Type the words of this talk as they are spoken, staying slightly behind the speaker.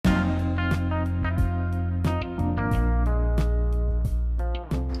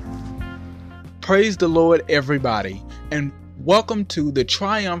Praise the Lord, everybody, and welcome to the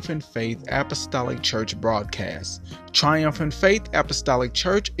Triumphant Faith Apostolic Church broadcast. Triumphant Faith Apostolic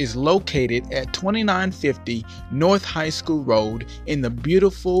Church is located at 2950 North High School Road in the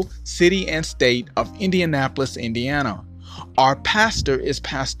beautiful city and state of Indianapolis, Indiana. Our pastor is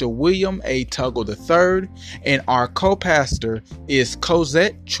Pastor William A. Tuggle III, and our co-pastor is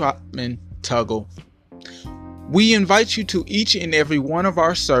Cosette Trotman Tuggle. We invite you to each and every one of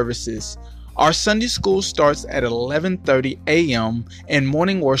our services. Our Sunday school starts at 11:30 a.m. and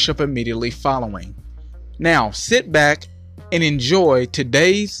morning worship immediately following. Now sit back and enjoy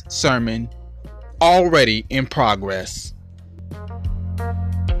today's sermon, already in progress.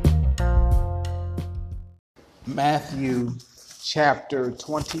 Matthew chapter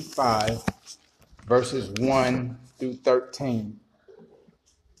 25, verses 1 through 13.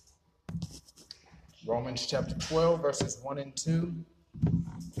 Romans chapter 12, verses 1 and 2.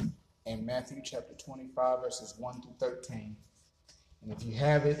 And Matthew chapter 25, verses 1 through 13. And if you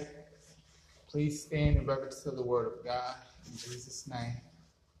have it, please stand in reverence to the word of God in Jesus' name.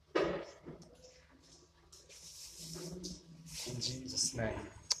 In Jesus' name.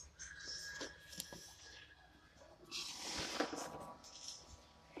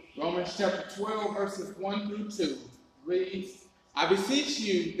 Romans chapter 12, verses 1 through 2 reads, I beseech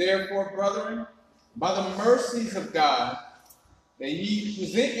you, therefore, brethren, by the mercies of God, that ye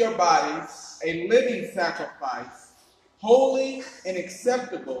present your bodies a living sacrifice, holy and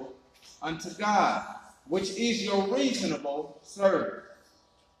acceptable unto God, which is your reasonable service.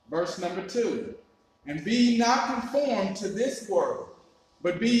 Verse number 2, and be ye not conformed to this world,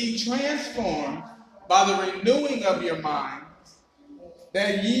 but be ye transformed by the renewing of your mind,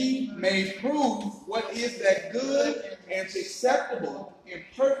 that ye may prove what is that good and acceptable and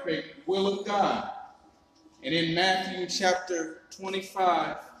perfect will of God. And in Matthew chapter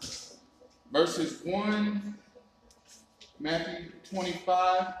 25, verses 1, Matthew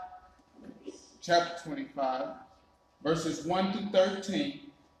 25, chapter 25, verses 1 to 13,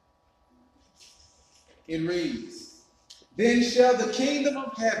 it reads, Then shall the kingdom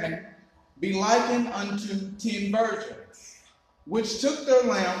of heaven be likened unto 10 virgins, which took their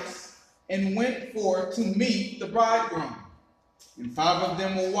lamps and went forth to meet the bridegroom. And 5 of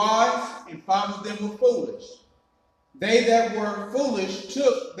them were wise, and 5 of them were foolish. They that were foolish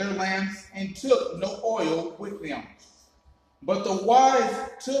took their lamps and took no oil with them. But the wise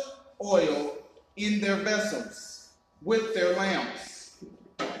took oil in their vessels with their lamps.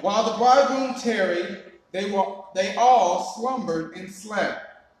 While the bridegroom tarried, they all slumbered and slept.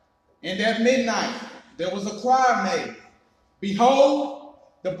 And at midnight there was a cry made, Behold,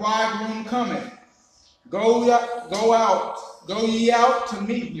 the bridegroom cometh. Go ye out to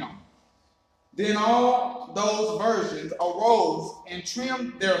meet him. Then all those virgins arose and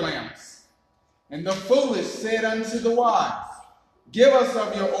trimmed their lamps. And the foolish said unto the wise, Give us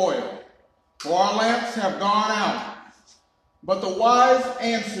of your oil, for our lamps have gone out. But the wise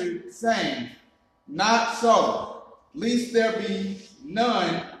answered, saying, Not so, lest there be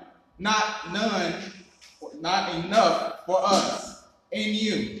not enough for us and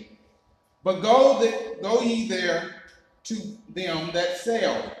you. But go ye there to them that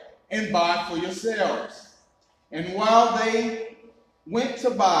sell, and buy for yourselves. And while they went to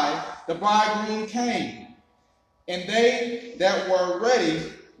buy, the bridegroom came, and they that were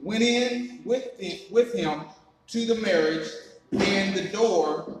ready went in with him to the marriage, and the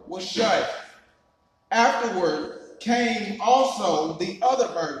door was shut. Afterward came also the other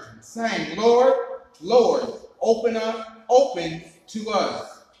virgins, saying, Lord, Lord, open to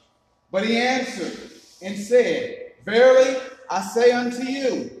us. But he answered and said, Verily I say unto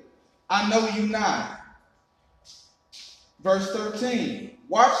you, I know you not. Verse 13,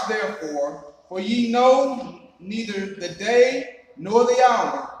 Watch therefore, for ye know neither the day nor the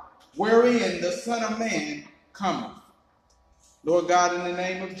hour wherein the Son of Man cometh. Lord God, in the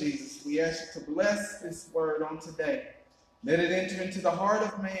name of Jesus, we ask you to bless this word on today. Let it enter into the heart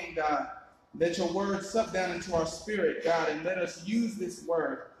of man, God. Let your word suck down into our spirit, God, and let us use this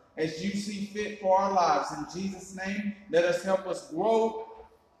word as you see fit for our lives. In Jesus' name, let us help us grow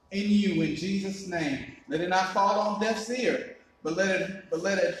in you. In Jesus' name, let it not fall on deaf ear, but let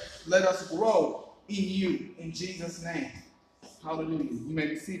us grow in you. In Jesus' name, hallelujah. You may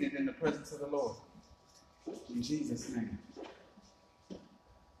be seated in the presence of the Lord. In Jesus' name,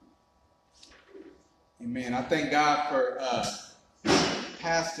 amen. I thank God for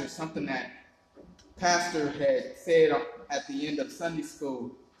Pastor. Something that Pastor had said at the end of Sunday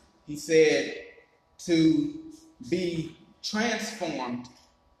school. He said to be transformed,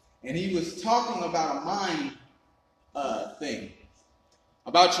 and he was talking about a mind thing.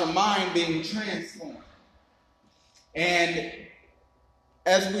 about your mind being transformed. And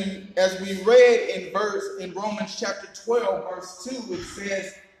as we read in Romans chapter 12, verse 2, it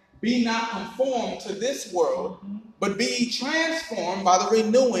says, "Be not conformed to this world, but be transformed by the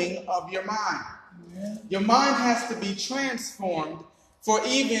renewing of your mind." Your mind has to be transformed for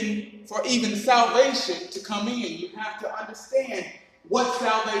even salvation to come in. You have to understand what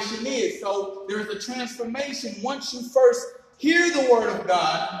salvation is. So there's a transformation. Once you first hear the word of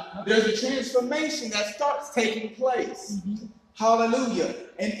God, there's a transformation that starts taking place. Hallelujah.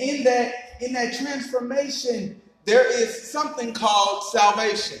 And in that transformation, there is something called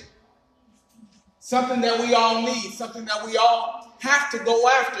salvation. Something that we all need, something that we all have to go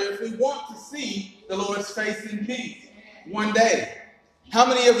after if we want to see the Lord's face in peace one day. How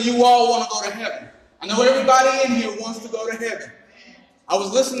many of you all want to go to heaven? I know everybody in here wants to go to heaven. I was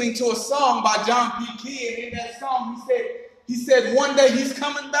listening to a song by John P. Key, and in that song he said, one day he's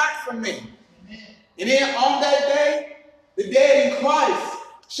coming back for me. And then on that day, the dead in Christ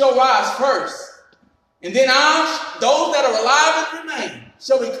shall rise first. And then those that are alive and remain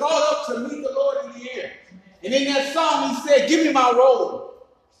shall be called up to meet the Lord in the air. And in that song he said, "Give me my robe.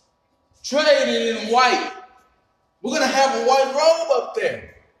 Trade it in white." We're going to have a white robe up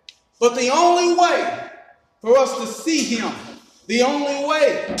there. But the only way for us to see him, the only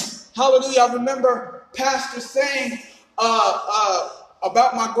way, hallelujah, I remember Pastor saying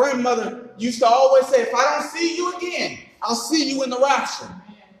about my grandmother used to always say, "If I don't see you again, I'll see you in the rapture."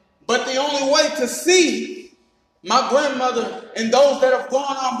 But the only way to see my grandmother and those that have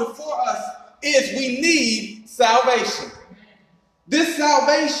gone on before us is we need salvation. This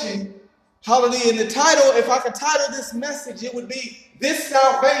salvation, hallelujah, in the title, if I could title this message, it would be, "This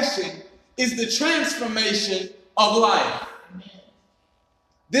salvation is the transformation of life."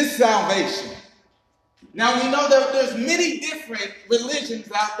 This salvation. Now we know that there's many different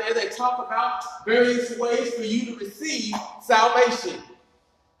religions out there that talk about various ways for you to receive salvation.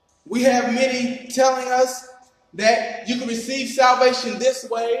 We have many telling us that you can receive salvation this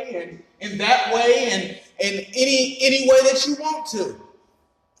way and that way and any way that you want to.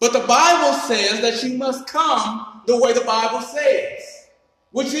 But the Bible says that you must come the way the Bible says,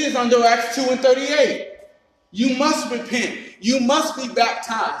 which is under Acts 2 and 38. You must repent. You must be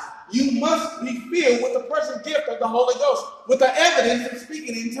baptized. You must be filled with the present gift of the Holy Ghost, with the evidence of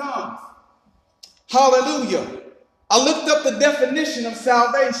speaking in tongues. Hallelujah. I looked up the definition of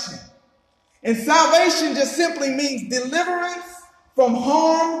salvation. And salvation just simply means deliverance from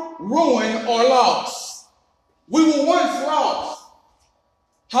harm, ruin, or loss. We were once lost.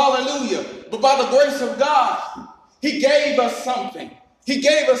 Hallelujah. But by the grace of God, he gave us something. He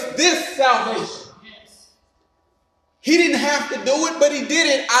gave us this salvation. He didn't have to do it, but he did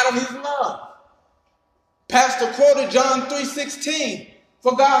it out of his love. Pastor quoted John 3:16.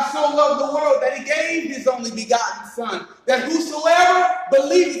 "For God so loved the world that he gave his only begotten Son, that whosoever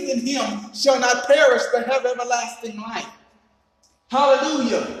believeth in him shall not perish but have everlasting life."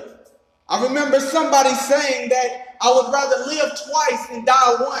 Hallelujah. I remember somebody saying that I would rather live twice and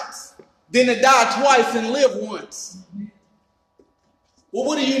die once than to die twice and live once. Well,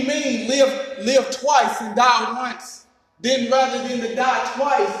 what do you mean live twice and die once? Then rather than to die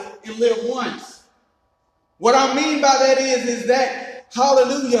twice and live once. What I mean by that is that,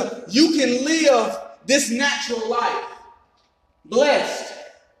 hallelujah, you can live this natural life blessed.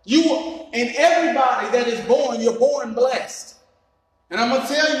 You and everybody that is born, you're born blessed. And I'm going to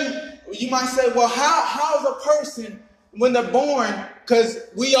tell you, you might say, well, how is a person when they're born? Because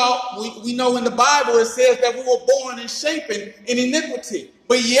we know in the Bible it says that we were born and shapen in iniquity,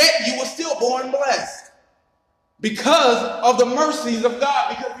 but yet you were still born blessed. Because of the mercies of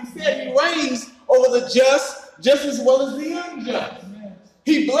God. Because he said he reigns over the just as well as the unjust.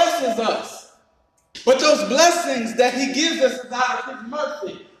 He blesses us. But those blessings that he gives us is out of his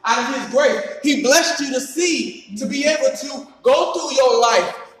mercy, out of his grace. He blessed you to be able to go through your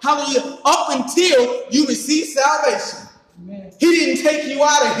life, hallelujah, up until you receive salvation. Amen. He didn't take you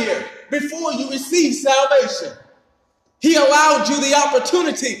out of here before you received salvation. He allowed you the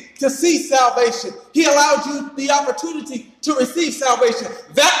opportunity to see salvation. He allowed you the opportunity to receive salvation.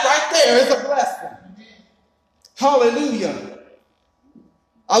 That right there is a blessing. Hallelujah.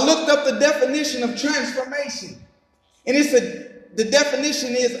 I looked up the definition of transformation. And the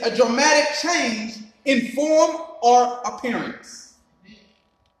definition is a dramatic change in form or appearance.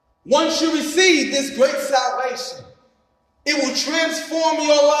 Once you receive this great salvation, it will transform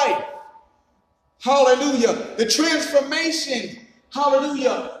your life. Hallelujah. The transformation,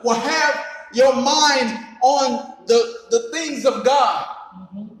 hallelujah, will have your mind on the things of God.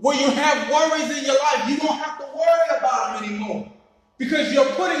 Where you have worries in your life, you don't have to worry about them anymore. because you're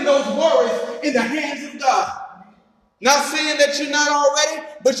putting those worries in the hands of God. Not saying that you're not already,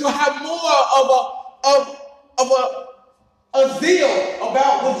 but you'll have more of a zeal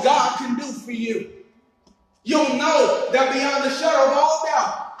about what God can do for you. You'll know that beyond the shadow of all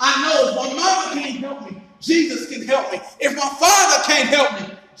doubt, I know if my mama can't help me, Jesus can help me. If my father can't help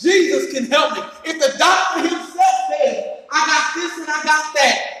me, Jesus can help me. If the doctor himself says, I got this and I got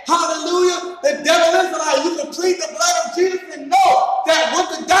that, hallelujah, the devil is a lie. You can plead the blood of Jesus and know that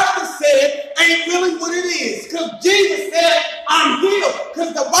what the doctor said ain't really what it is. Because Jesus said, I'm healed.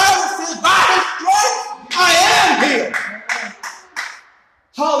 Because the Bible says, by his stripes, I am healed.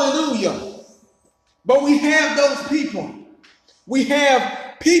 Hallelujah. But we have those people. We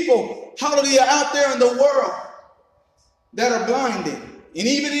have people, hallelujah, out there in the world that are blinded. And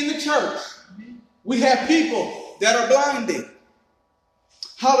even in the church, we have people that are blinded.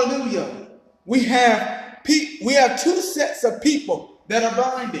 Hallelujah. We have two sets of people that are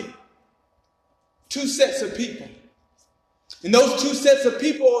blinded. Two sets of people. And those two sets of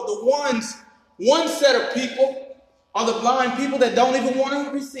people are one set of people are the blind people that don't even want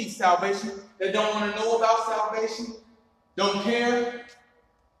to receive salvation, that don't want to know about salvation, don't care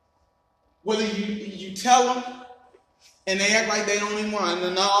whether you tell them, and they act like they don't even want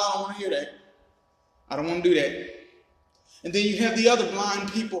to. No, I don't want to hear that. I don't want to do that. And then you have the other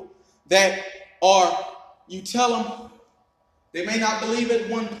blind people that you tell them, they may not believe at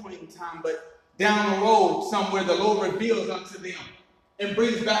one point in time, but down the road somewhere the Lord reveals unto them and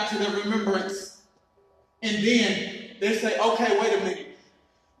brings back to their remembrance. And then they say, okay, wait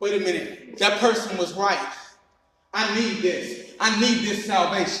a minute. That person was right. I need this. I need this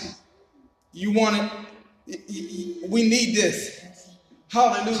salvation. You want it? We need this.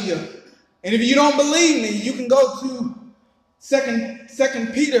 Hallelujah. And if you don't believe me, you can go to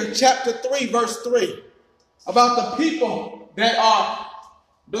 2 Peter chapter 3, verse 3, about the people that are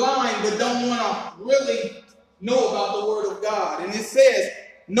blind but don't want to really know about the word of God. And it says,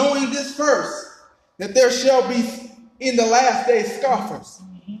 knowing this first, that there shall be in the last days scoffers,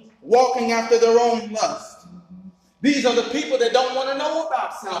 walking after their own lust. These are the people that don't want to know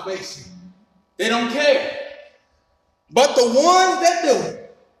about salvation. They don't care. But the ones that do,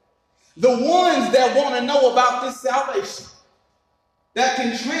 the ones that want to know about this salvation, that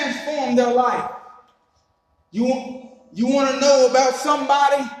can transform their life. You want to know about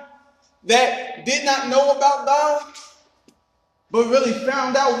somebody that did not know about God, but really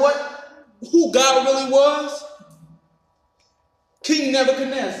found out who God really was? King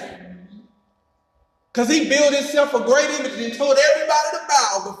Nebuchadnezzar. Because he built himself a great image and told everybody to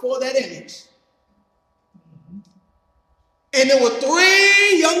bow before that image. And there were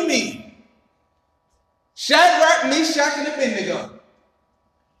 3 young men, Shadrach, Meshach, and Abednego,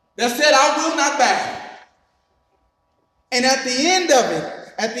 that said, I will not bow. And at the end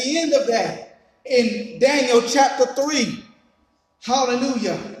of that, in Daniel chapter 3,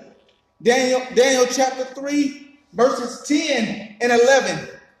 hallelujah, Daniel chapter 3, verses 10 and 11,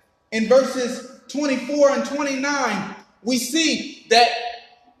 in verses 24 and 29, we see that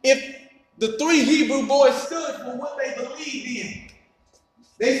if the 3 Hebrew boys stood for what they believed in,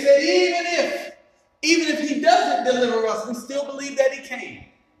 they said, even if he doesn't deliver us, we still believe that he can.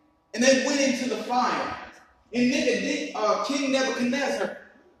 And they went into the fire. And King Nebuchadnezzar,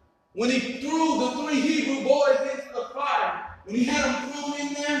 when he threw the 3 Hebrew boys into the fire, when he had them thrown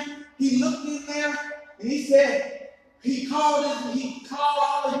in there, he looked in there and he said, he called all of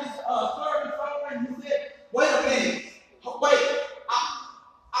his servants over and he said, wait a minute,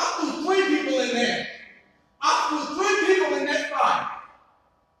 I threw 3 people in there. I threw 3 people in that fire.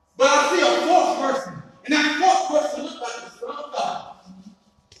 But I see a 4th person, and that 4th person looked like the Son of God.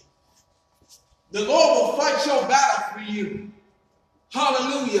 The Lord will fight your battle for you.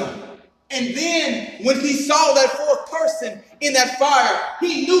 Hallelujah. And then when he saw that 4th person in that fire,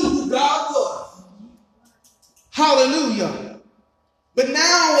 he knew who God was. Hallelujah. But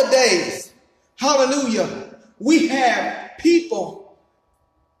nowadays, hallelujah, we have people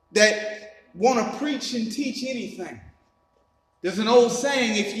that want to preach and teach anything. There's an old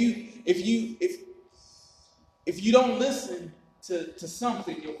saying, if you don't listen to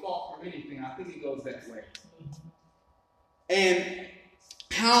something, you'll fall for anything. I think it goes that way. And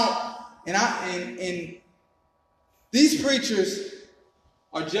these preachers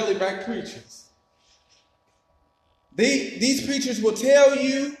are jellyback preachers. These preachers will tell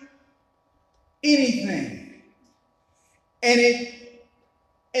you anything. And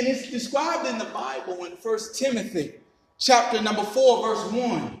it's described in the Bible in 1 Timothy chapter number 4, verse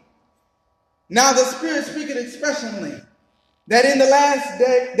 1. Now the Spirit speaketh expressly that in the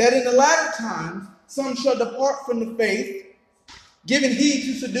latter times some shall depart from the faith, giving heed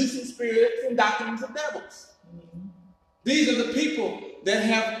to seducing spirits and doctrines of devils. These are the people that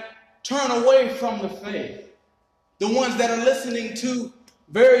have turned away from the faith. The ones that are listening to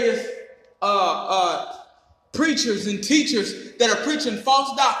various preachers and teachers that are preaching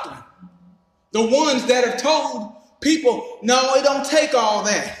false doctrine. The ones that have told people, no, it don't take all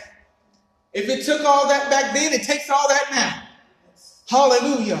that. If it took all that back then, it takes all that now.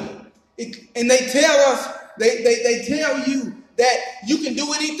 Hallelujah. And they tell us, they tell you that you can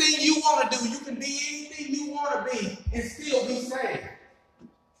do anything you want to do. You can be anything you want to be and still be saved.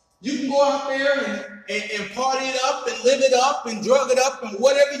 You can go out there and party it up and live it up and drug it up and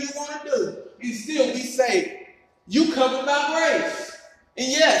whatever you want to do and still be saved. You covered by grace. And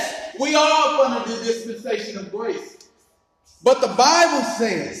yes, we are under the dispensation of grace. But the Bible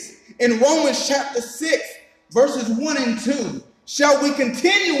says in Romans chapter 6, verses 1 and 2, shall we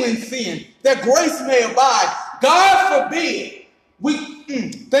continue in sin that grace may abide? God forbid.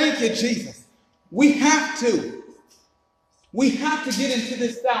 Thank you, Jesus. We have to get into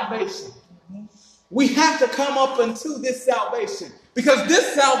this salvation. We have to come up into this salvation because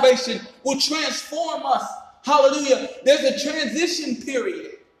this salvation will transform us. Hallelujah. There's a transition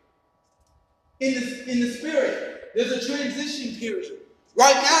period in the spirit. There's a transition period.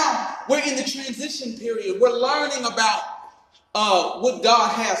 Right now, we're in the transition period. We're learning about what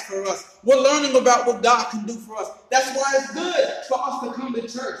God has for us. We're learning about what God can do for us. That's why it's good for us to come to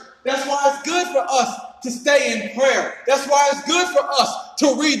church. That's why it's good for us to stay in prayer. That's why it's good for us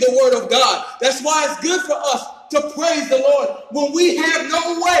to read the word of God. That's why it's good for us to praise the Lord when we have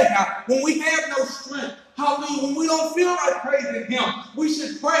no way, when we have no strength. Hallelujah. When we don't feel like praising him, we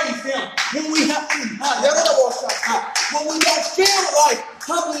should praise him. When we don't feel like,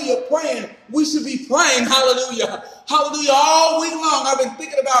 hallelujah, praying, we should be praying, hallelujah. Hallelujah. All week long, I've been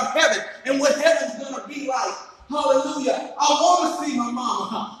thinking about heaven and what heaven's going to be like. Hallelujah. I want to see my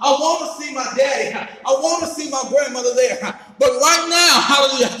mama. I want to see my daddy. I want to see my grandmother there. But right now,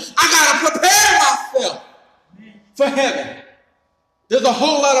 hallelujah, I got to prepare myself for heaven. There's a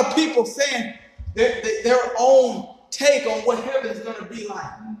whole lot of people saying their own take on what heaven's going to be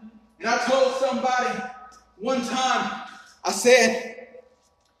like. And I told somebody one time, I said,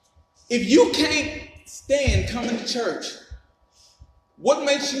 if you can't stand coming to church, what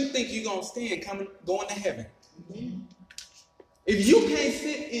makes you think you're going to stand going to heaven? If you can't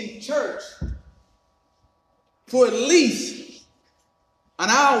sit in church for at least an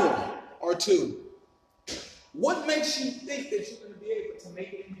hour or two, what makes you think that you're going to be able to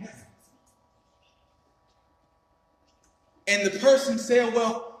make it in heaven? And the person said,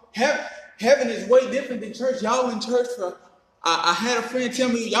 well, heaven is way different than church. Y'all in church for, I had a friend tell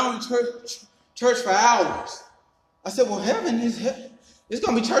me, y'all in church for hours. I said, well, it's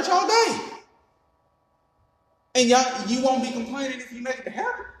going to be church all day. And you won't be complaining if you make it to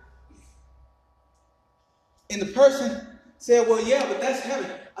heaven. And the person said, well, yeah, but that's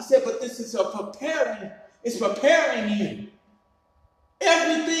heaven. I said, but this is it's preparing you.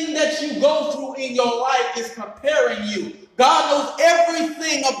 Everything that you go through in your life is preparing you. God knows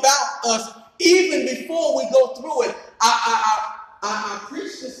everything about us even before we go through it. I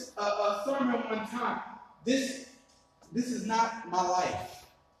preached this a sermon one time. This is not my life.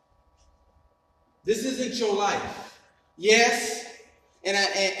 This isn't your life. Yes, and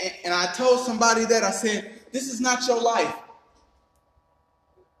I told somebody that. I said, this is not your life.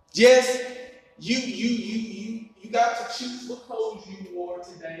 Yes, you got to choose what clothes you wore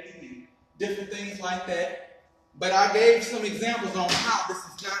today and different things like that. But I gave some examples on how this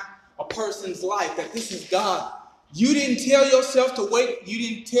is not a person's life, that this is God. You didn't tell yourself to wake. You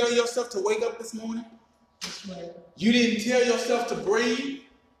didn't tell yourself to wake up this morning. You didn't tell yourself to breathe.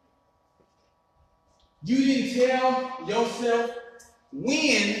 You didn't tell yourself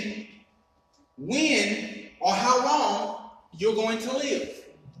when or how long you're going to live.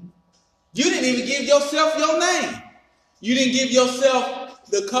 You didn't even give yourself your name. You didn't give yourself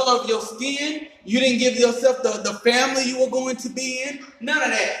the color of your skin. You didn't give yourself the family you were going to be in. None of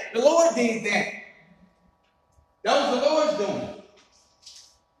that. The Lord did that. That was the Lord's doing.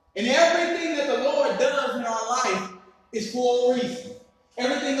 And everything that the Lord does in our life is for a reason.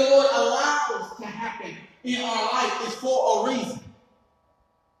 Everything the Lord allows to happen in our life is for a reason.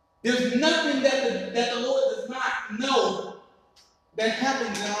 There's nothing that the Lord does not know that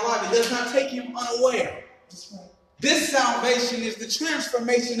happens in our life. It does not take him unaware. This salvation is the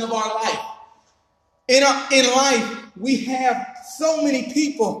transformation of our life. In life, we have so many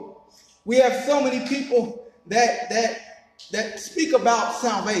people. We have so many people that speak about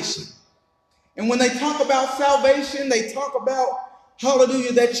salvation. And when they talk about salvation, they talk about,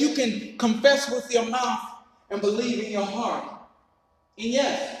 hallelujah, that you can confess with your mouth and believe in your heart. And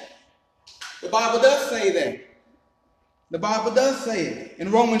yes, the Bible does say that. The Bible does say it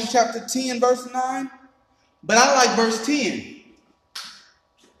in Romans chapter 10, verse 9. But I like verse 10.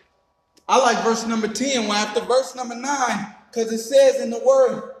 I like verse number 10 after verse number 9, because it says in the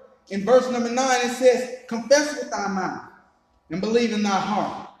word, in verse number 9, it says, confess with thy mouth and believe in thy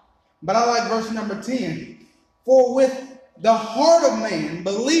heart. But I like verse number 10. For with the heart of man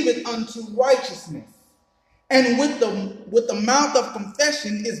believeth unto righteousness, and with the mouth of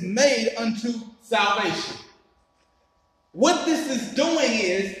confession is made unto salvation. What this is doing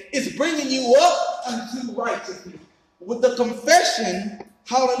is bringing you up unto righteousness. With the confession,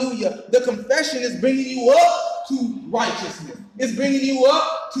 hallelujah, the confession is bringing you up to righteousness. It's bringing you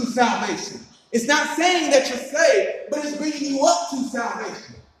up to salvation. It's not saying that you're saved, but it's bringing you up to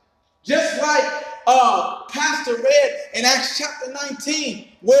salvation. Just like Pastor read in Acts chapter 19,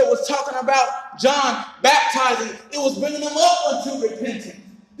 where it was talking about John baptizing, it was bringing them up unto repentance.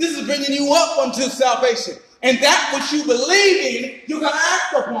 This is bringing you up unto salvation. And that which you believe in, you're going to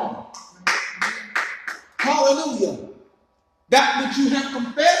act upon. Hallelujah. That which you have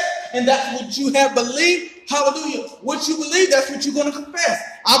confessed and that which you have believed, hallelujah. What you believe, that's what you're going to confess.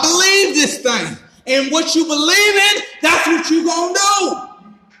 I believe this thing. And what you believe in, that's what you're going to do.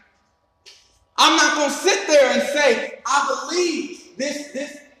 I'm not going to sit there and say, I believe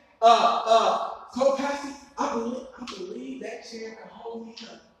this co-pastor, I believe that chair can hold me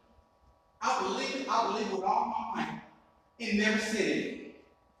up. I believe with all my might and never sit in it.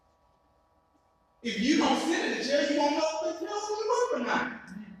 If you don't sit in the chair, you won't know if it's going to work or not.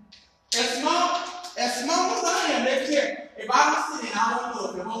 As small as I am, that chair, if I don't sit in it, I don't know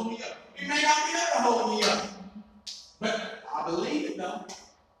if it hold me up. It may not be able to hold me up. But I believe it though.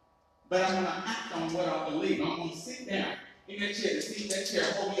 But I'm going to act on what I believe. I'm going to sit down in that chair to see if that chair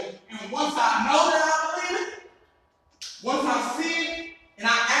hold me up. And once I know that I believe it, once I see it, and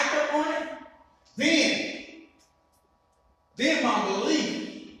I act upon it, then my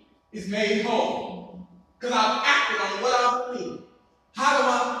belief is made whole. Because I've acted on what I believe.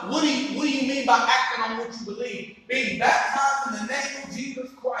 What do you mean by acting on what you believe? Being baptized in the name of Jesus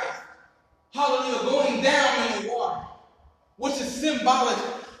Christ. Hallelujah. Going down in the water. Which is symbolic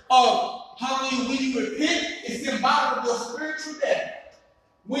of, hallelujah, when you repent, it's symbolic of your spiritual death.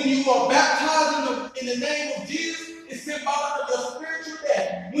 When you are baptized in the name of Jesus, it's symbolic of your spiritual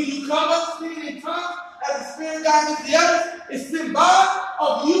death. When you come up speaking in tongues, as the Spirit guides the others, it's symbolic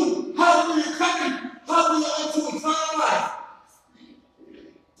of you, hallelujah, coming, hallelujah, unto eternal life.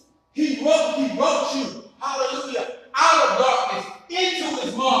 He wrote you, hallelujah, out of darkness into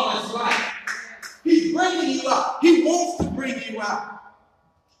his marvelous light. He's bringing you out. He wants to bring you out.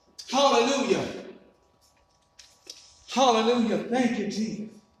 Hallelujah. Hallelujah. Thank you, Jesus.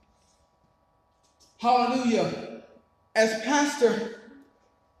 Hallelujah. As Pastor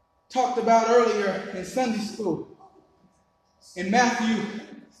talked about earlier in Sunday school, in Matthew,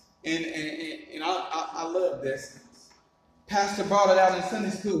 and I love this. Pastor brought it out in Sunday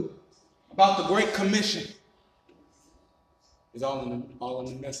school about the Great Commission. It's all in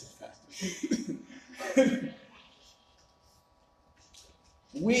the message, Pastor.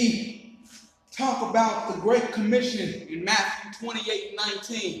 We talk about the Great Commission in Matthew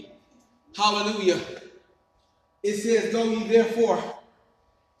 28:19. Hallelujah. It says, go ye therefore,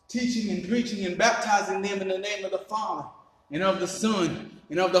 teaching and preaching and baptizing them in the name of the Father and of the Son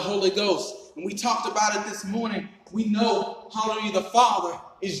and of the Holy Ghost. And we talked about it this morning. We know, hallelujah, the Father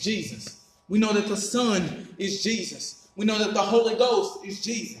is Jesus. We know that the Son is Jesus. We know that the Holy Ghost is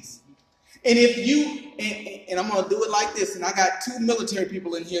Jesus. And if you, and I'm going to do it like this, and I got two military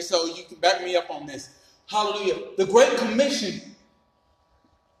people in here, so you can back me up on this. Hallelujah. The Great Commission,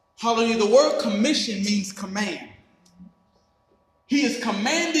 hallelujah, the word commission means command. He has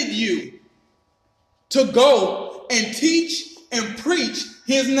commanded you to go and teach and preach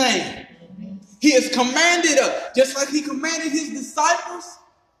his name. He has commanded us, just like he commanded his disciples.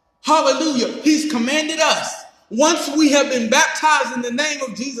 Hallelujah. He's commanded us. Once we have been baptized in the name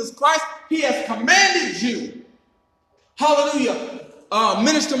of Jesus Christ, he has commanded you. Hallelujah.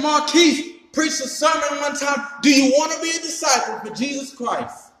 Minister Marquise preached a sermon one time. Do you want to be a disciple for Jesus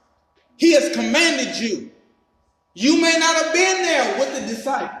Christ? He has commanded you. You may not have been there with the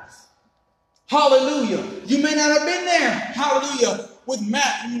disciples. Hallelujah. You may not have been there. Hallelujah. With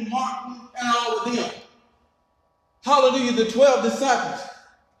Matthew, Mark, and all of them. Hallelujah. The 12 disciples.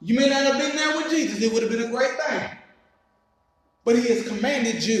 You may not have been there with Jesus. It would have been a great thing. But he has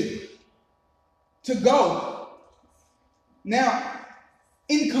commanded you to go. Now,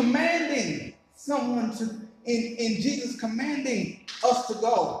 in commanding someone to, in Jesus commanding us to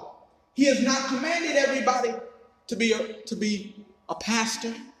go, he has not commanded everybody to be a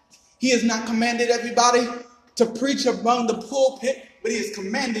pastor. He has not commanded everybody to preach among the pulpit, but he has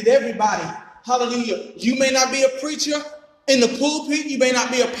commanded everybody. Hallelujah. You may not be a preacher in the pulpit. You may not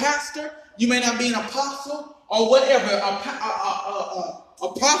be a pastor. You may not be an apostle or whatever, a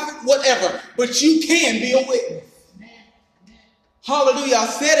prophet, whatever, but you can be a witness. Hallelujah. I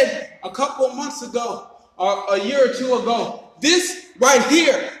said it a couple of months ago or a year or two ago. This right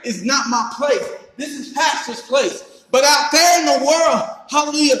here is not my place. This is pastor's place. But out there in the world,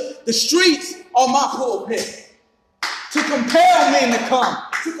 hallelujah, the streets are my pulpit. To compel men to come.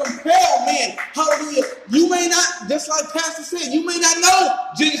 To compel men. Hallelujah. You may not, just like Pastor said, you may not know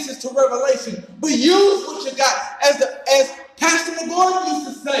Genesis to Revelation. But use what you got. As Pastor McGordon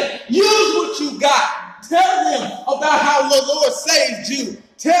used to say, use what you got. Tell them about how the Lord saved you.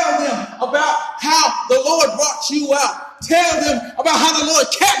 Tell them about how the Lord brought you out. Tell them about how the Lord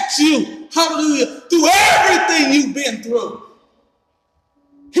kept you. Hallelujah. Through everything you've been through.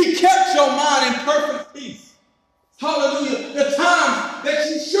 He kept your mind in perfect peace. Hallelujah. The times that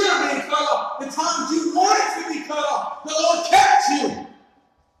you should have been cut off, the times you wanted to be cut off, the Lord kept you.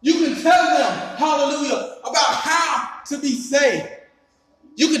 You can tell them, hallelujah, about how to be saved.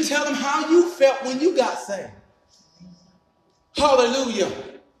 You can tell them how you felt when you got saved. Hallelujah.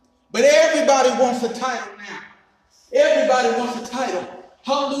 But everybody wants a title now. Everybody wants a title.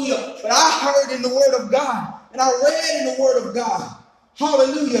 Hallelujah. But I heard in the Word of God, and I read in the Word of God,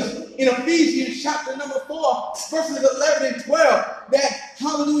 hallelujah, in Ephesians chapter number 4, verses 11 and 12, that,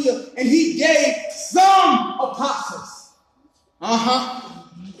 hallelujah, and he gave some apostles.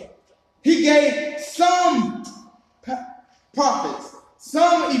 He gave some prophets,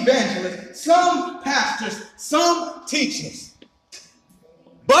 some evangelists, some pastors, some teachers.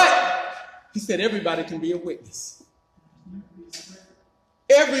 But he said everybody can be a witness.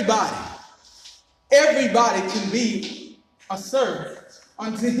 Everybody can be a servant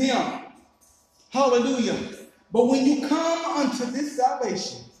unto him. Hallelujah. But when you come unto this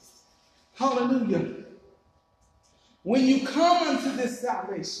salvation, hallelujah. When you come unto this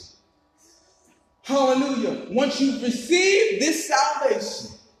salvation, hallelujah. Once you receive this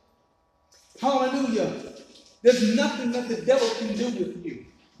salvation, hallelujah, there's nothing that the devil can do with you.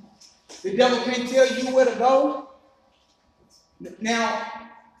 The devil can't tell you where to go. Now,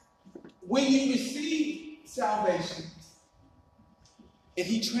 when you receive salvation, and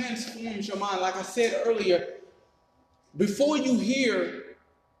he transforms your mind, like I said earlier, before you hear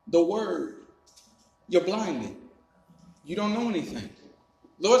the word, you're blinded. You don't know anything.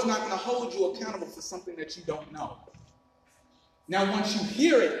 Lord's not going to hold you accountable for something that you don't know. Now, once you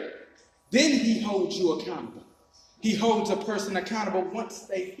hear it, then he holds you accountable. He holds a person accountable once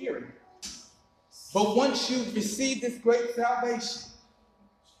they hear it. But once you receive this great salvation,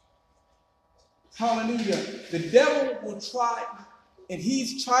 hallelujah, the devil will try, and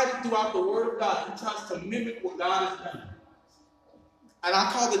he's tried it throughout the Word of God. He tries to mimic what God has done. And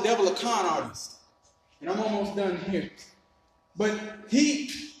I call the devil a con artist. And I'm almost done here. But he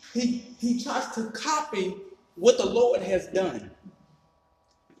tries to copy what the Lord has done.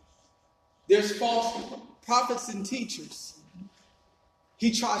 There's false prophets and teachers.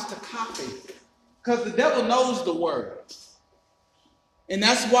 He tries to copy. Because the devil knows the word. And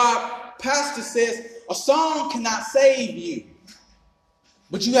that's why Pastor says a song cannot save you.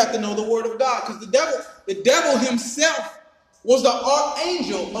 But you have to know the word of God. Because the devil himself was the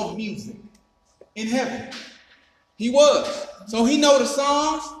archangel of music in heaven. He was. So he know the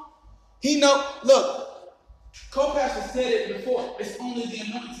songs. Look, co-pastor said it before. It's only the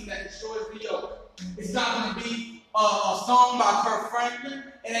anointing that destroys the yoke. It's not going to be a song by Kirk Franklin.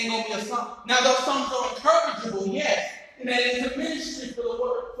 It ain't going to be a song. Now, those songs are encourageable, yes. And that is a ministry for the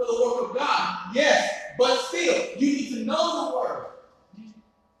work of God, yes. But still, you need to know the word.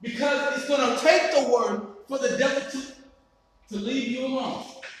 Because it's going to take the word for the devil to leave you alone.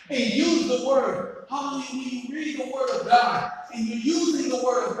 And use the word. Hallelujah. When you read the word of God and you're using the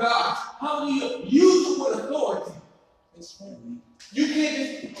word of God, hallelujah, use it with authority. You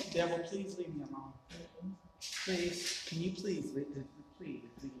can't just, devil, please leave me alone. Please, can you please leave me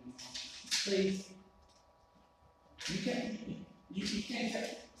alone? Please. You can't tell.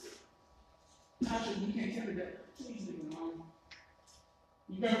 Patrick, you can't tell the devil, please leave me alone.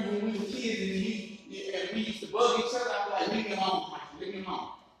 You remember when we were kids and we used to bug each other? I was like, leave me alone, Patrick, leave me alone.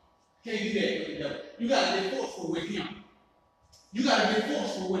 Can't do that with the devil. You got to be forceful with him. You got to be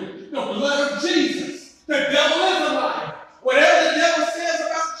forceful with him. The blood of Jesus. The devil is a liar. Whatever the devil says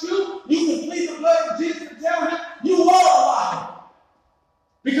about you, you can plead the blood of Jesus and tell him you are a liar.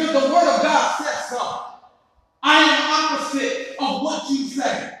 Because the word of God says so. I am opposite of what you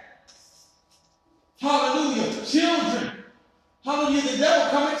say. Hallelujah. Children, Hallelujah. The devil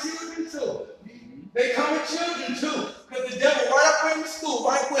come at children too. They come at children too. Because the devil right up in the school,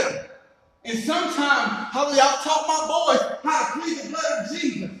 right with them. And sometimes, hallelujah, I've taught my boys how to plead the blood of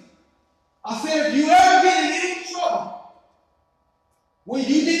Jesus. I said, if you ever get in any trouble where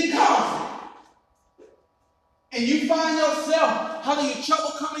you didn't cause it, and you find yourself, hallelujah,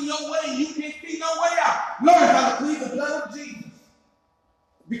 trouble coming your way and you can't see no way out, learn how to plead the blood of Jesus.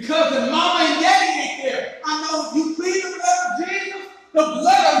 Because if mama and daddy ain't there, I know if you plead the blood of Jesus, the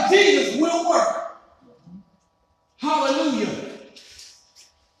blood of Jesus will work. Hallelujah.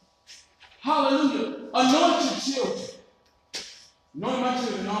 Hallelujah. Anoint your children. Anoint my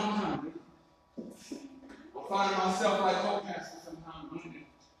children all the time. I find myself like co-pastor sometimes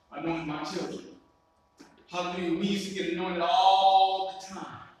anointing my children. Hallelujah. We used to get anointed all the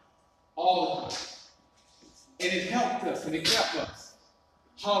time. All the time. And it helped us and it kept us.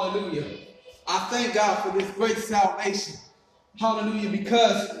 Hallelujah. I thank God for this great salvation. Hallelujah.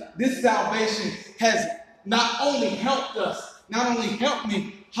 Because this salvation has not only helped us, not only helped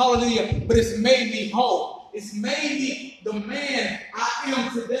me, hallelujah, but it's made me whole. It's made me the man I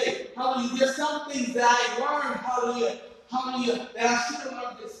am today. Hallelujah. There's some things that I learned, hallelujah, that I should have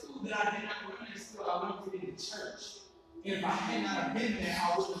learned at school that I did not learn at school. I learned it in the church. And if I had not been there,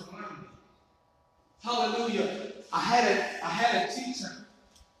 I would have learned it. Hallelujah. I had a teacher.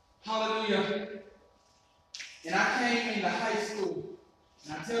 Hallelujah. And I came into high school.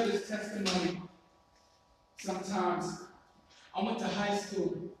 And I tell this testimony sometimes. I went to high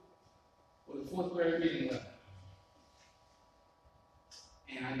school with a 4th grade reading level.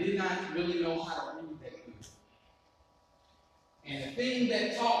 And I did not really know how to read that good. And the thing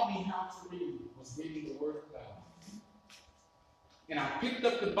that taught me how to read was reading the Word of God. And I picked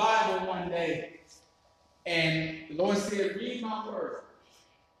up the Bible one day, and the Lord said, read my word.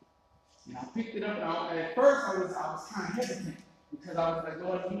 And I picked it up, and at first I was kind of hesitant, because I was like,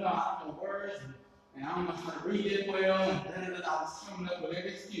 Lord, I don't know words, and I don't know how to read it well, and I was coming up with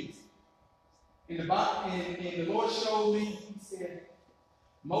every excuse. And the Lord showed me, he said,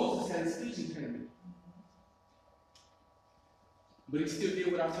 Moses had a speech impediment. But he still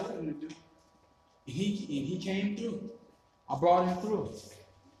did what I told him to do. And he came through. I brought him through.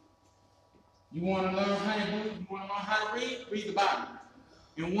 You want to learn how to read? You want to learn how to read? Read the Bible.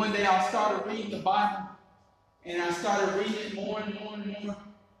 And one day I started reading the Bible, and I started reading it more and more and more.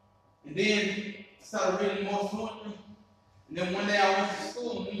 And then I started reading more fluently. And then one day I went to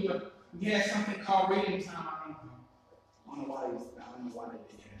school, and we had something called reading time. I don't know why they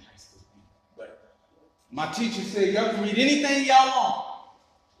did it in high school. But my teacher said, y'all can read anything y'all want.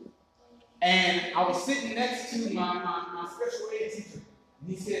 And I was sitting next to my special ed teacher. And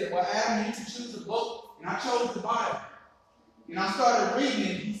he said, well, Adam, you can choose a book. And I chose the Bible. And I started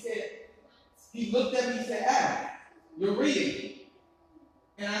reading it. He looked at me and said, Adam, you're reading.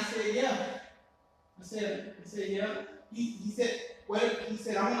 And I said, yeah. I said, yeah. He said,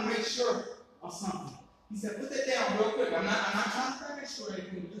 I want to make sure of something. He said, put that down real quick. I'm not trying to make sure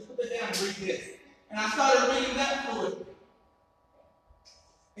anything. Just put that down and read this. And I started reading that fluently.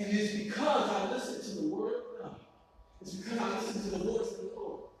 And it's because I listened to the Word of God. It's because I listened to the voice of the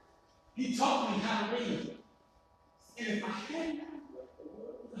Lord. He taught me how to read. And if I hadn't read the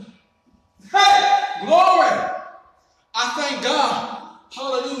Word of God, hey, glory! I thank God.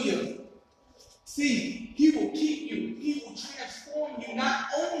 Hallelujah. See, He will keep you. He will transform you, not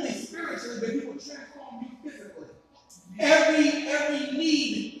only spiritually, but He will transform you physically. Every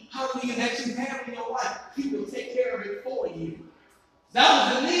need, hallelujah, that you have in your life, He will take care of it for you.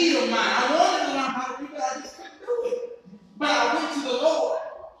 That was the need of mine. I wanted to learn how to read, but I just couldn't do it. But I went to the Lord,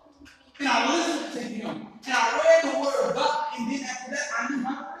 and I listened to Him, and I read the Word of God, and then after that, I knew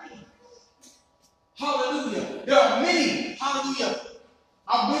how to read. Hallelujah. There are many, hallelujah.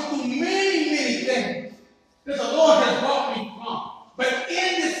 I've went through many things that the Lord has brought me from. But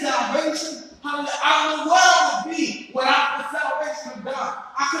in this salvation, hallelujah, I don't know where I would be without the salvation of God.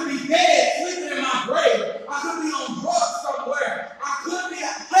 I could be dead, sleeping in my grave. I could be on drugs somewhere. I could be,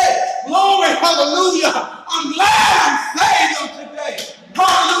 hey, glory, hallelujah. I'm glad I'm saved on today.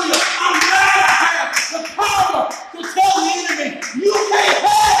 Hallelujah. I'm glad I have the power to tell the enemy, you can't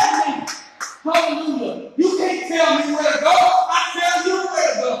have me. Hallelujah. You can't tell me where to go. I tell you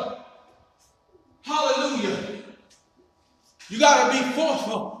where to go. Hallelujah. You got to be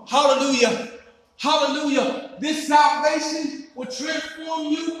forceful. Hallelujah. Hallelujah. This salvation will transform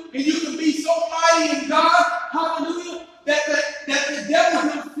you, and you can be so mighty in God. Hallelujah. That the devil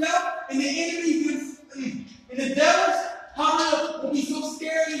himself and the enemy and the devils, hallelujah, will be so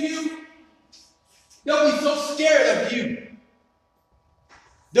scared of you. They'll be so scared of you.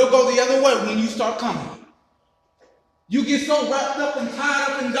 They'll go the other way when you start coming. You get so wrapped up and tied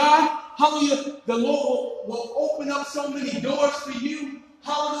up in God. Hallelujah. The Lord will open up so many doors for you.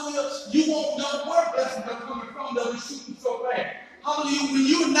 Hallelujah. You won't know where blessings are coming from. They'll be shooting so fast. Hallelujah. When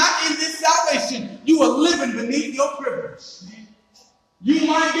you're not in this salvation, you are living beneath your privilege. You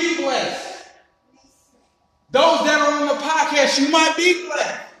might be blessed. Those that are on the podcast, you might be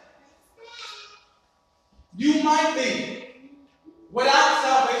blessed. You might be. Without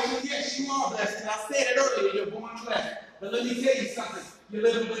salvation, yes, you are blessed. And I said it earlier, you're born blessed. But let me tell you something. You're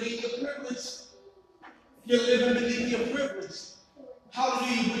living beneath your privilege. You're living beneath your privilege.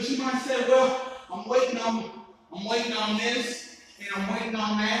 Hallelujah. But you might say, well, I'm waiting on this, and I'm waiting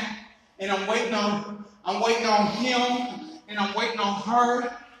on that, and I'm waiting on him, and I'm waiting on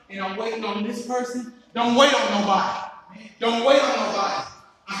her, and I'm waiting on this person. Don't wait on nobody. Don't wait on nobody.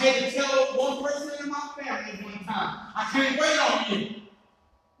 I had to tell one person in my family one time, I can't wait on you.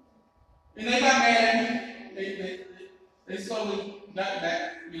 And they got mad at me. They slowly got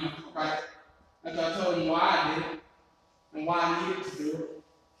back, right. After I told them why I did it and why I needed to do it.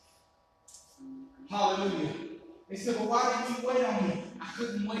 Hallelujah. They said, well, why didn't you wait on me? I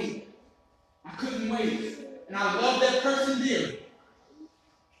couldn't wait. I couldn't wait. And I love that person dearly.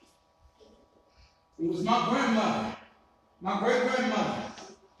 It was my grandmother, my great-grandmother.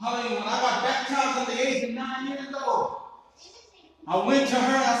 Hallelujah. When I got baptized at the age of 9 years old, I went to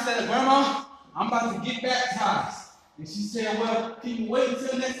her and I said, Grandma, I'm about to get baptized. And she said, well, can you wait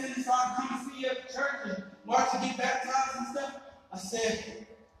until next Sunday so I can come and see you at the church and watch you get baptized and stuff? I said,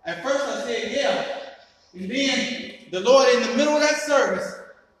 at first I said, yeah. And then the Lord in the middle of that service,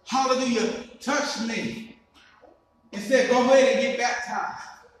 hallelujah, touched me and said, go ahead and get baptized.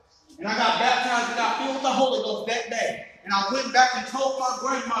 And I got baptized and got filled with the Holy Ghost that day. And I went back and told my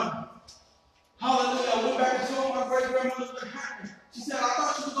grandmother. Hallelujah. I went back and told my great-grandmother what happened. She said, I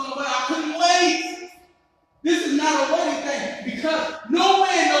thought you was going to wait. I couldn't wait. This is not a waiting thing. Because no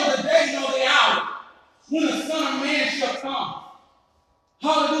man knows the day nor the hour when the Son of Man shall come.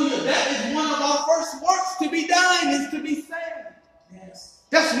 Hallelujah. That is one of our first works to be done, is to be saved. Yes.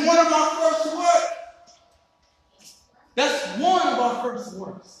 That's one of our first works. That's one of our first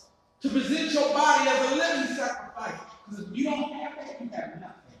works. To present your body as a living sacrifice. Because if you don't have that, you have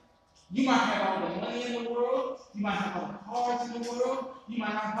nothing. You might have all the money in the world. You might have all the cars in the world. You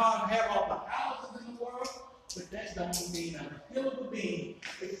might not have all the houses in the world. But that don't mean a hill of a bean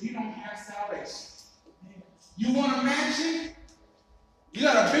if you don't have salvation. You want a mansion? You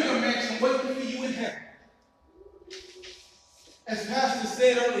got a bigger mansion waiting for you in heaven. As Pastor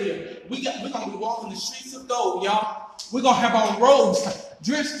said earlier, we're going to be walking the streets of gold, y'all. We're going to have our robes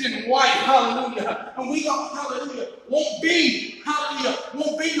dressed in white, hallelujah. And we going to, hallelujah, won't be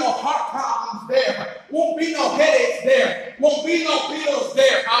no heart problems there. Won't be no headaches there. Won't be no bills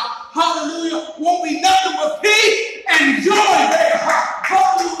there. Hallelujah. Won't be nothing but peace and joy there.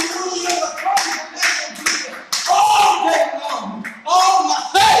 Hallelujah. All day long. All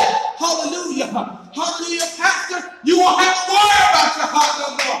night. Hallelujah. Hallelujah, Pastor. You won't have to worry about your heart no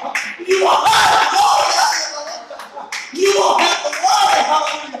more. You won't have to worry. You won't have to worry,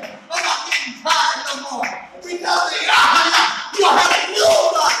 hallelujah, about getting tired no more. Because you're having new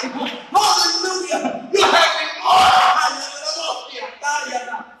life. Hallelujah. You're having more.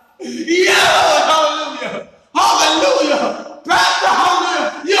 Yeah, hallelujah. Hallelujah. Pastor,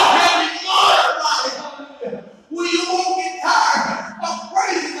 hallelujah. You're having more life. Hallelujah. Well, you won't get tired of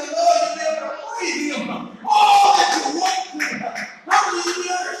praising the Lord. You'll be able to praise Him all that you want to. Hallelujah. You'll be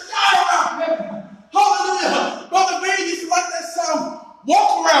able to shout about heaven. Hallelujah. Brother Benny used to like that song, walk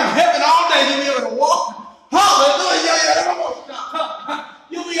around heaven all day. You'll be able to walk. Hallelujah.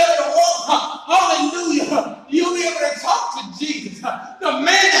 You'll be able to walk. Hallelujah. You'll be able to talk to Jesus, the man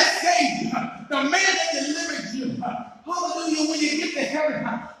that saved you, the man that delivered you. Hallelujah. When you get to heaven,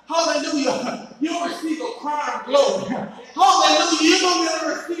 hallelujah, you'll receive a crown of glory. Hallelujah. You're going to be able to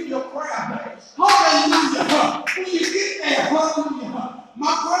receive your crown. Hallelujah. When you get there, hallelujah.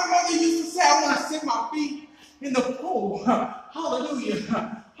 My grandmother used to say, I want to sit my feet in the pool. Hallelujah.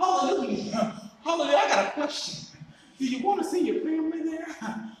 Hallelujah. Hallelujah. I got a question. Do you want to see your family there?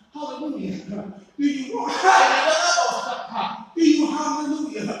 Hallelujah. Do you want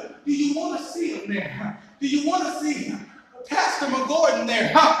hallelujah? Do you want to see them there? Do you want to see Pastor McGordon there?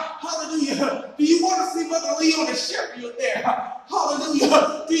 Hallelujah. Do you want to see Mother Leon and Sheffield there?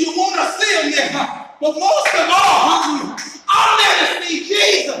 Hallelujah. Do you want to see them there? But most of all, hallelujah, I'm there to see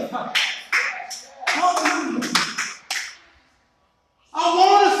Jesus. Hallelujah. I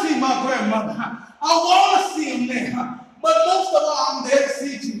want to see my grandmother. I want to see him there. But most of all, I'm there to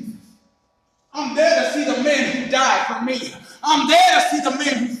see Jesus. I'm there to see the man who died for me. I'm there to see the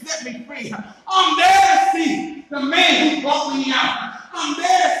man who set me free. I'm there to see the man who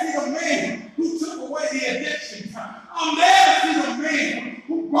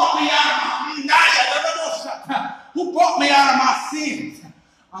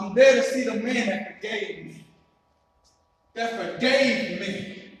I'm there to see the man that forgave me. That forgave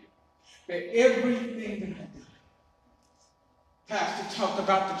me for everything that I did. Pastor talked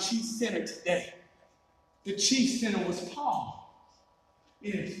about the chief sinner today. The chief sinner was Paul.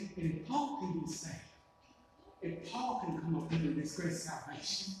 And if Paul can be saved, if Paul can come up into this great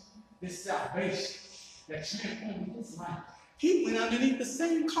salvation that transformed his life, he went underneath the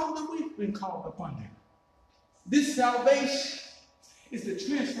same call that we've been called up under. This salvation is the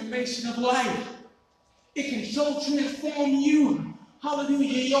transformation of life. It can so transform you.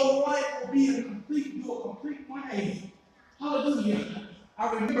 Hallelujah. Your life will be a complete 180. Hallelujah.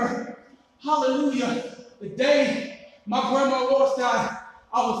 I remember, hallelujah, the day my grandma lost died.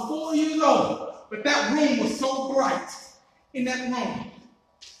 I was 4 years old, but that room was so bright in that room.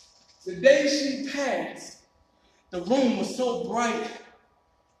 The day she passed, the room was so bright,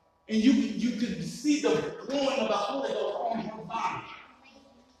 and you could see the glowing of the Holy Ghost on her body.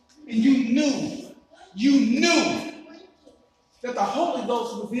 And you knew that the Holy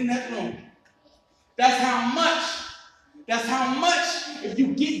Ghost was in that room. That's how much, if you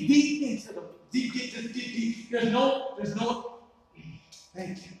get deep into the deep, there's no,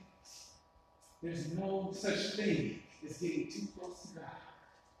 thank you. There's no such thing as getting too close to God.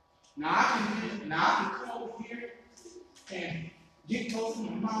 Now I can come over here and get close to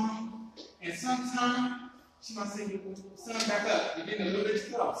my mom, and sometimes she might say, son, back up. You're getting a little bit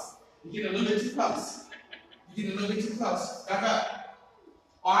too close. You're getting a little bit too close. You're getting a little bit too close. Back up.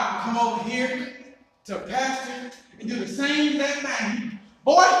 Or I can come over here to a pastor and do the same exact thing.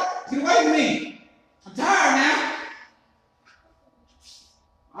 Boy, get away from me. I'm tired now.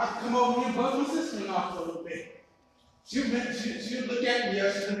 I can come over here and buzz my sister-in-law for a little bit. She'll look at me.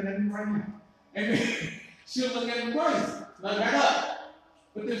 Yeah, she's looking at me right now. And she'll look at me crazy. Like, back up.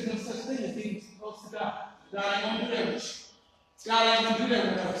 But there's no such thing as being too close to God. God ain't going to do that with you. God ain't going to do that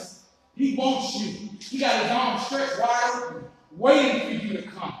with us. He wants you. He got his arms stretched wide open, waiting for you to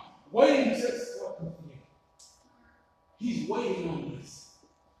come. Waiting to welcome you. He's waiting on us.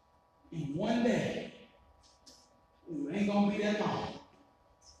 And one day, it ain't going to be that long.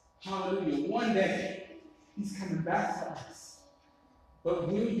 Hallelujah. One day, he's coming back for us. But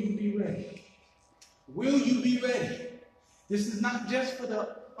will you be ready? Will you be ready? This is not just for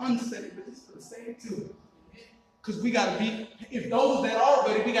the unsaved, but it's for the saved too. Because we got to be, if those that are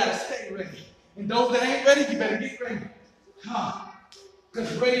ready, we got to stay ready. And those that ain't ready, you better get ready.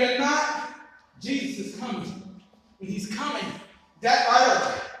 Because ready or not, Jesus is coming. And he's coming that right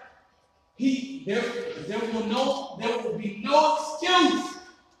away. There will be no excuse.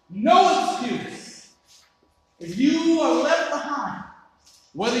 No excuse. If you are left behind,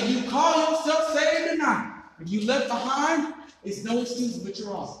 whether you call yourself saved or not, if you left behind, it's no excuse but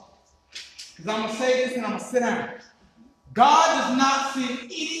your own. Because I'm going to say this and I'm going to sit down. God does not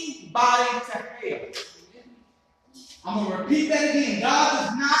send anybody to hell. I'm going to repeat that again. God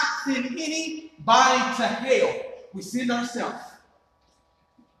does not send anybody to hell. We send ourselves.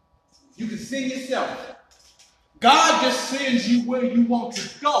 You can send yourself. God just sends you where you want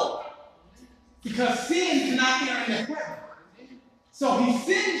to go. Because sin cannot enter into heaven. So he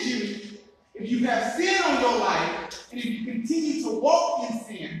sends you, if you have sin on your life, and if you continue to walk in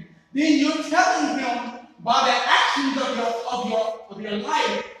sin, then you're telling him by the actions of your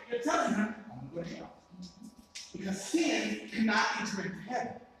life, you're telling him, I'm going to hell. Because sin cannot enter into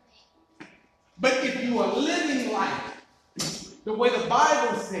heaven. But if you are living life the way the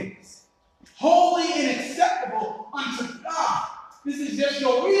Bible says, holy and acceptable unto God, this is just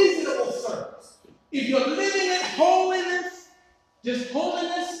your reasonable service. If you're living in holiness, just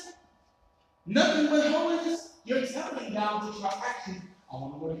holiness, nothing but holiness, you're telling God with your actions, I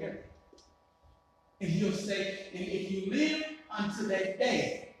want to go to heaven. And he'll say, and if you live unto that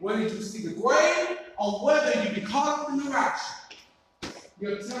day, whether you see the grave or whether you be caught up in the rapture,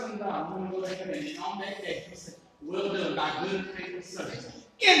 you're telling God, I want to go to heaven. And on that day, he'll say, well done, thy good and faithful servant.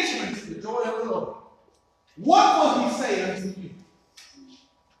 Enter into the joy of the Lord. What will he say unto you?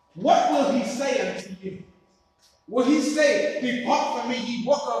 What will he say unto you? Will he say, depart from me, ye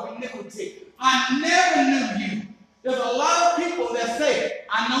worker of iniquity? I never knew you. There's a lot of people that say,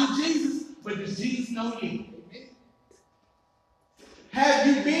 I know Jesus, but does Jesus know you? Have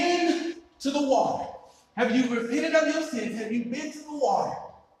you been to the water? Have you repented of your sins? Have you been to the water?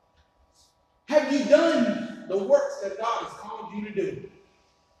 Have you done the works that God has called you to do?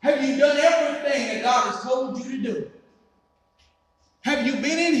 Have you done everything that God has told you to do? Have you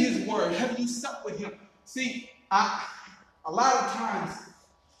been in his word? Have you supped with him? See, a lot of times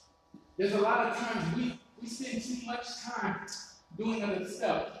we spend too much time doing other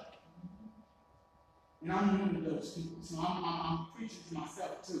stuff. And I'm one of those people. So I'm preaching to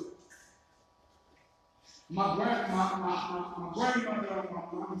myself too. My grandmother on my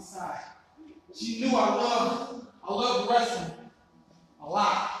mom's side, she knew I loved wrestling a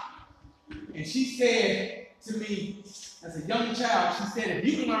lot. And she said to me, as a young child, she said, if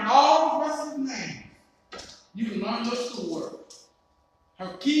you can learn all the wrestling names, you can learn your schoolwork.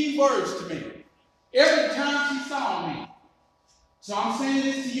 Her key words to me, every time she saw me. So I'm saying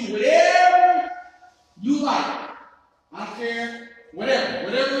this to you, whatever you like, I don't care, whatever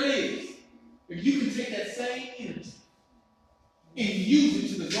it is, if you can take that same energy and use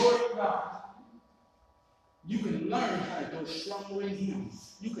it to the glory of God, you can learn how to go stronger in Him.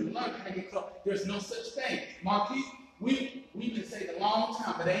 You can learn how to get close. There's no such thing. Marquis, we've been saying a long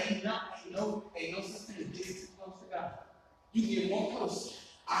time, but ain't no such thing as getting too close to God. You can get more closer.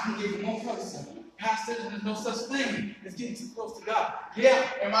 I can get more closer. Pastor, there's no such thing as getting too close to God. Yeah,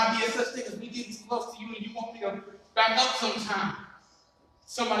 there might be a such thing as me getting too close to you and you want me to back up sometime.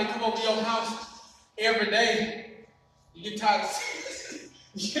 Somebody come over to your house every day. You get tired of seeing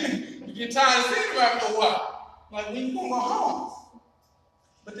you get tired of seeing them after a while. Like, when you going to go home?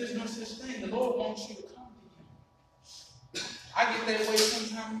 But there's no such thing. The Lord wants you to come to Him. I get that way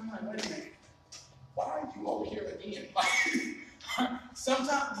sometimes. I'm like, wait a minute. Why are you over here again?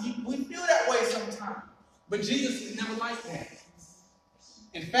 Sometimes we feel that way sometimes. But Jesus is never like that.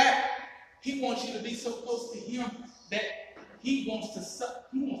 In fact, He wants you to be so close to Him that He wants to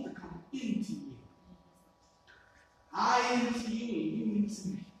come into you. I into you and you into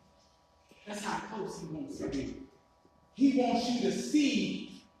me. That's how close He wants to be. He wants you to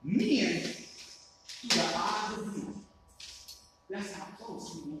see men through the eyes of Him. That's how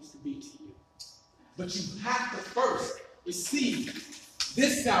close He wants to be to you. But you have to first receive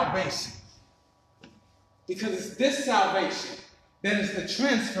this salvation. Because it's this salvation that is the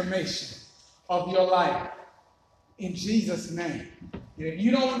transformation of your life. In Jesus' name. And if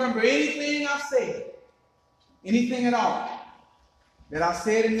you don't remember anything I've said, anything at all that I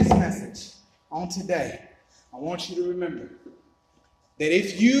said in this message on today, I want you to remember that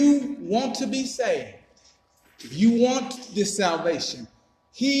if you want to be saved, if you want this salvation,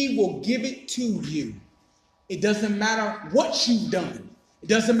 He will give it to you. It doesn't matter what you've done. It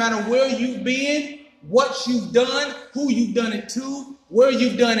doesn't matter where you've been, what you've done, who you've done it to, where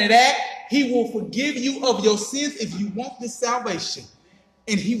you've done it at. He will forgive you of your sins if you want this salvation.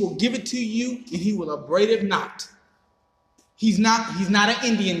 And He will give it to you, and He will upbraid it not. He's not an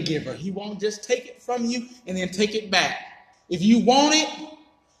Indian giver. He won't just take it from you and then take it back. If you want it,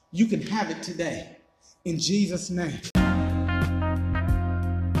 you can have it today. In Jesus' name.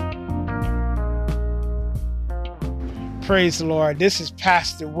 Praise the Lord. This is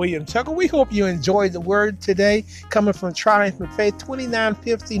Pastor William Tucker. We hope you enjoyed the word today, coming from Triumphant Faith,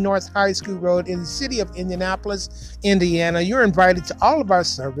 2950 North High School Road in the city of Indianapolis, Indiana. You're invited to all of our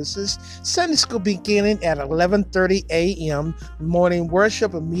services. Sunday school beginning at 11:30 a.m. Morning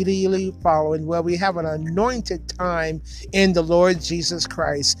worship immediately following, where we have an anointed time in the Lord Jesus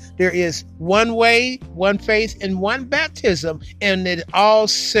Christ. There is one way, one faith, and one baptism, and it all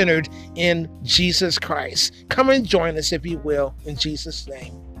centered in Jesus Christ. Come and join us if you will, in Jesus'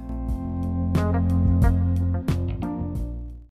 name.